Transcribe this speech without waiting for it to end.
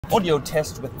Audio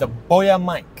test with the Boya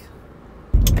mic.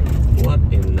 What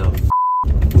in the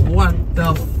What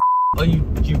the are you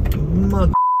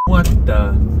mug? What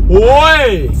the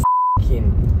Oi!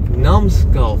 Fucking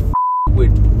numbskull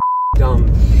with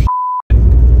dumb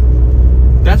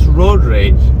That's road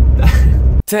rage.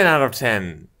 10 out of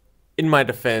 10. In my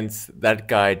defense, that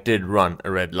guy did run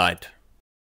a red light.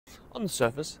 On the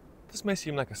surface, this may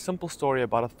seem like a simple story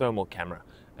about a thermal camera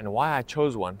and why I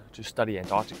chose one to study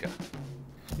Antarctica.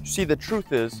 You see, the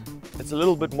truth is, it's a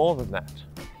little bit more than that.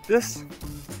 This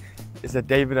is a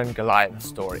David and Goliath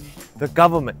story. The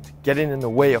government getting in the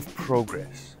way of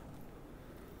progress.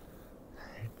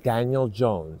 Daniel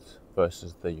Jones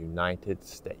versus the United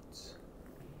States.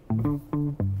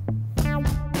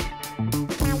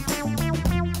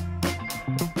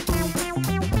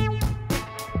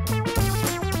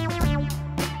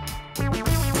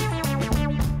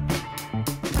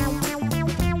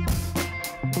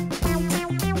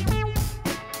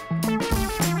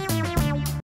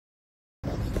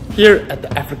 Here at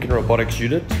the African Robotics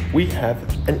Unit, we have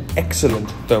an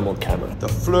excellent thermal camera, the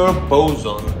FLIR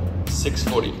Boson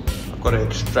 640. I've got to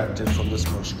extract it from this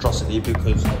monstrosity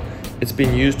because it's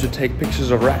been used to take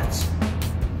pictures of rats.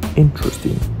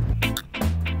 Interesting.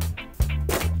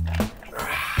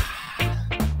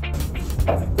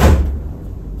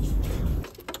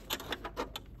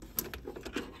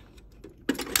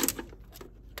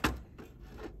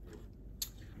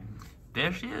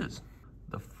 There she is.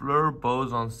 The FLIR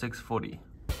Boson 640.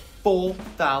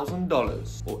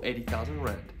 $4,000 or 80,000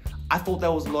 rand. I thought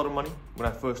that was a lot of money when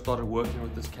I first started working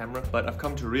with this camera, but I've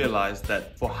come to realize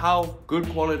that for how good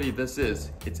quality this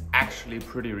is, it's actually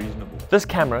pretty reasonable. This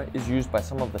camera is used by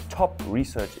some of the top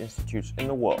research institutes in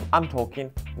the world. I'm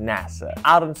talking NASA.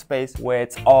 Out in space where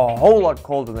it's a whole lot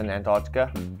colder than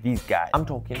Antarctica, these guys. I'm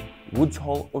talking Woods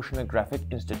Hole Oceanographic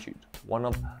Institute, one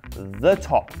of the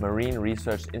top marine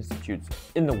research institutes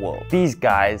in the world. These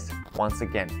guys, once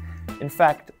again. In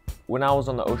fact, when I was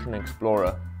on the Ocean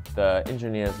Explorer, the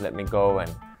engineers let me go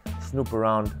and snoop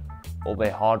around all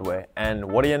their hardware, and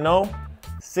what do you know?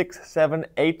 6, 7,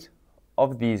 8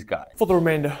 of these guys. For the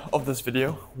remainder of this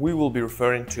video, we will be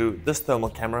referring to this thermal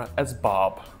camera as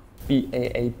Baab,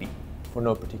 B-A-A-B, for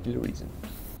no particular reason.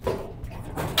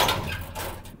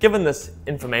 Given this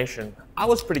information, I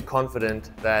was pretty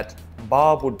confident that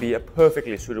Baab would be a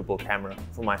perfectly suitable camera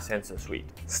for my sensor suite.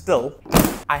 Still,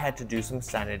 I had to do some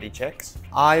sanity checks.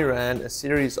 I ran a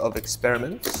series of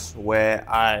experiments where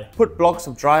I put blocks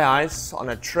of dry ice on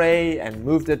a tray and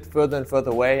moved it further and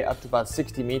further away up to about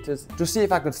 60 meters to see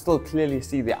if I could still clearly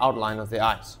see the outline of the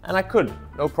ice. And I could,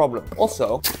 no problem.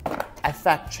 Also, I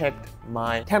fact-checked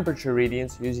my temperature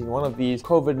readings using one of these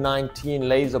COVID-19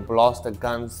 laser blaster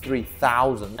guns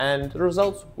 3000, and the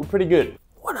results were pretty good.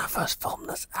 When I first filmed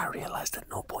this, I realized at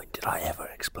no point did I ever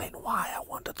explain why I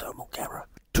want a thermal camera.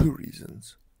 2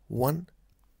 reasons. 1,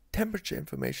 temperature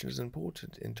information is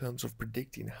important in terms of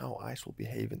predicting how ice will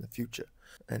behave in the future.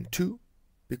 And 2,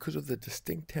 because of the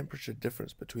distinct temperature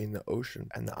difference between the ocean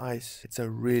and the ice, it's a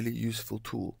really useful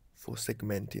tool for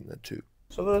segmenting the two.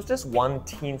 So there was just one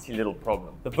teensy little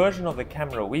problem. The version of the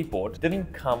camera we bought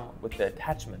didn't come with the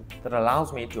attachment that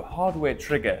allows me to hardware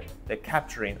trigger the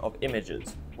capturing of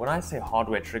images. When I say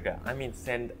hardware trigger, I mean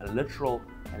send a literal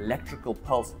electrical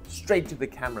pulse straight to the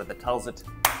camera that tells it,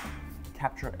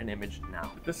 capture an image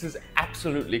now. This is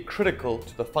absolutely critical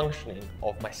to the functioning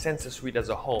of my sensor suite as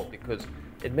a whole because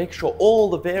it makes sure all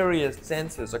the various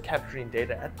sensors are capturing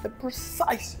data at the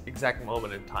precise exact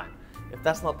moment in time. If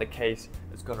that's not the case,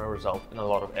 it's going to result in a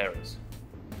lot of errors.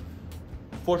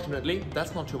 Fortunately,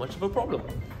 that's not too much of a problem.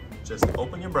 Just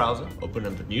open your browser, open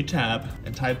up a new tab,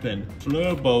 and type in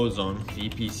FLIR Boson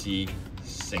VPC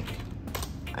Sync.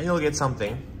 And you'll get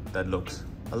something that looks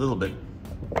a little bit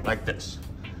like this.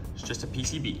 It's just a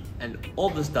PCB. And all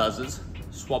this does is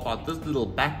swap out this little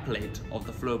back plate of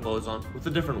the FLIR Boson with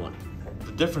a different one.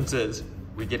 The difference is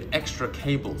we get extra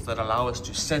cables that allow us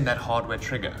to send that hardware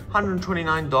trigger.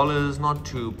 $129, not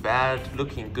too bad,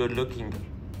 looking good, looking.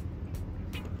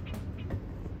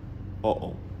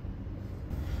 Uh-oh.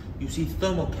 You see,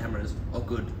 thermal cameras are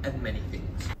good at many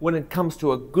things. When it comes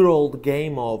to a good old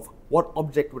game of what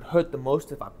object would hurt the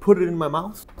most if I put it in my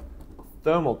mouth,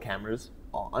 thermal cameras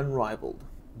are unrivaled.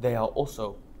 They are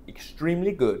also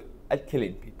extremely good at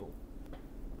killing people.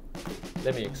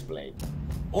 Let me explain.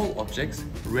 All objects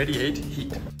radiate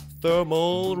heat.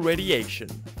 Thermal radiation.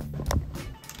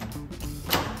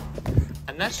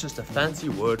 And that's just a fancy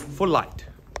word for light.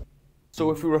 So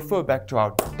if we refer back to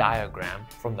our diagram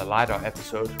from the LiDAR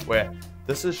episode, where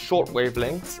this is short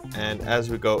wavelengths, and as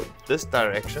we go this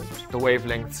direction, the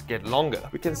wavelengths get longer.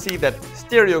 We can see that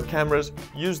stereo cameras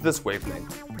use this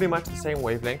wavelength, pretty much the same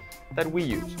wavelength that we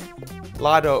use.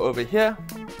 LiDAR over here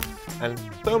and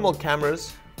thermal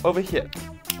cameras over here.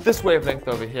 This wavelength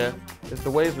over here is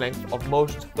the wavelength of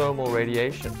most thermal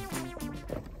radiation.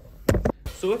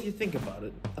 So if you think about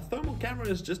it, a thermal camera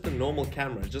is just a normal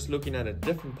camera, just looking at a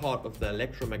different part of the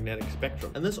electromagnetic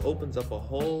spectrum. And this opens up a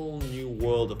whole new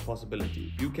world of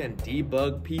possibility. You can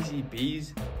debug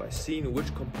PCBs by seeing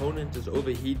which component is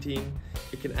overheating.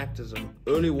 It can act as an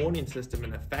early warning system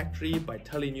in a factory by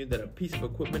telling you that a piece of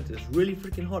equipment is really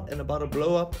freaking hot and about to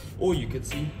blow up. Or you can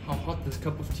see how hot this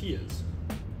cup of tea is.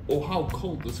 Or how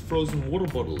cold this frozen water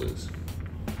bottle is.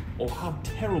 Or how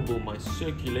terrible my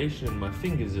circulation in my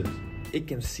fingers is. It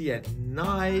can see at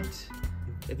night.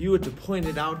 If you were to point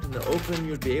it out in the open,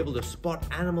 you'd be able to spot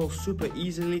animals super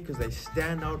easily because they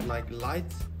stand out like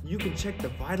lights. You can check the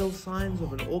vital signs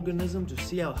of an organism to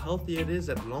see how healthy it is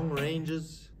at long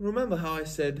ranges. Remember how I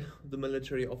said the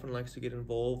military often likes to get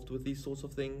involved with these sorts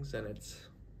of things and it's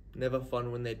never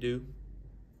fun when they do?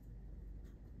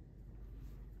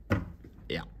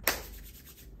 Yeah.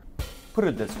 Put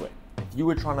it this way. If you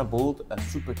were trying to build a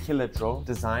super killer drone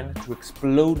designed to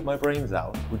explode my brains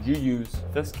out, would you use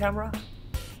this camera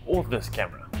or this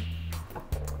camera?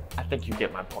 I think you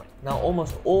get my point. Now,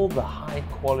 almost all the high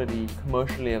quality,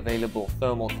 commercially available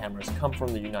thermal cameras come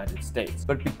from the United States.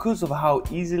 But because of how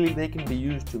easily they can be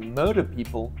used to murder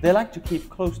people, they like to keep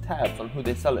close tabs on who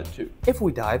they sell it to. If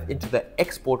we dive into the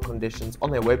export conditions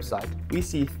on their website, we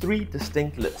see 3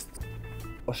 distinct lists.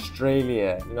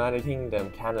 Australia, United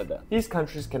Kingdom, Canada. These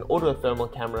countries can order a thermal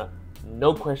camera,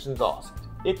 no questions asked.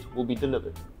 It will be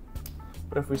delivered.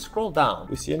 But if we scroll down,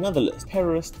 we see another list.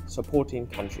 Terrorist supporting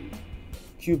countries.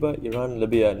 Cuba, Iran,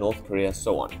 Libya, North Korea,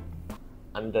 so on.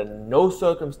 Under no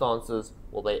circumstances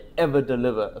will they ever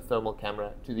deliver a thermal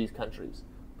camera to these countries.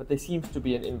 But there seems to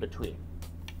be an in-between.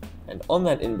 And on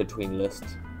that in-between list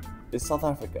is South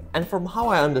Africa. And from how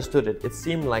I understood it, it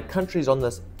seemed like countries on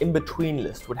this in-between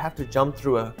list would have to jump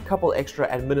through a couple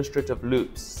extra administrative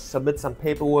loops, submit some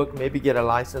paperwork, maybe get a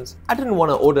license. I didn't want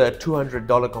to order a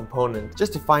 $200 component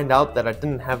just to find out that I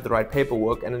didn't have the right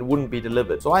paperwork and it wouldn't be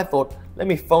delivered. So I thought, let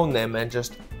me phone them and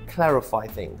just clarify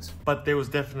things. But there was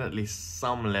definitely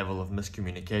some level of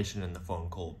miscommunication in the phone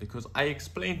call because I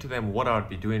explained to them what I would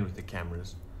be doing with the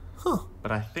cameras.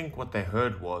 But I think what they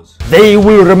heard was, They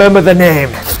will remember the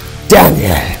name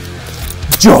Daniel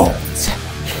Jones.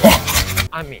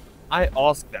 I mean, I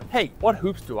asked them, hey, what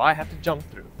hoops do I have to jump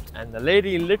through? And the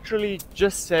lady literally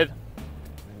just said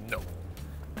no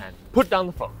and put down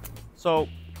the phone. So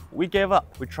we gave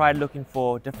up. We tried looking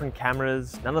for different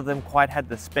cameras. None of them quite had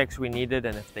the specs we needed,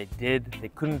 and if they did, they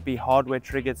couldn't be hardware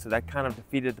triggered, so that kind of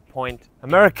defeated the point.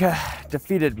 America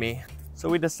defeated me. So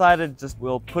we decided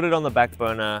we'll put it on the back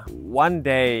burner. One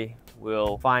day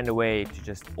we'll find a way to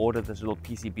just order this little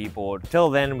PCB board.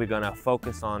 Till then, we're gonna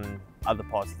focus on other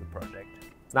parts of the project.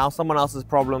 Now someone else's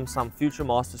problem, some future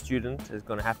master student is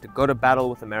gonna have to go to battle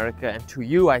with America, and to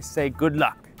you I say good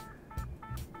luck.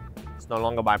 It's no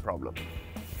longer my problem.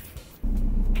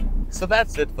 So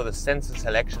that's it for the sensor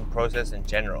selection process in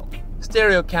general.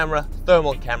 Stereo camera,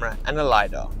 thermal camera, and a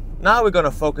LiDAR. Now we're going to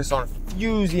focus on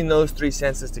fusing those 3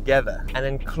 sensors together and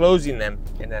enclosing them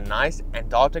in a nice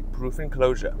Antarctic-proof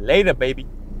enclosure. Later, baby.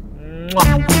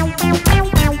 Mwah.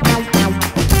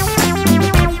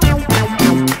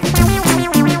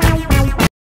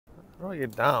 Throw you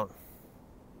down.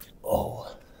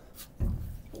 Oh,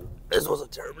 this was a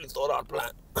terribly thought out plan.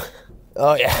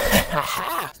 Oh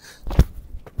yeah.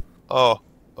 Oh,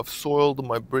 I've soiled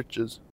my britches.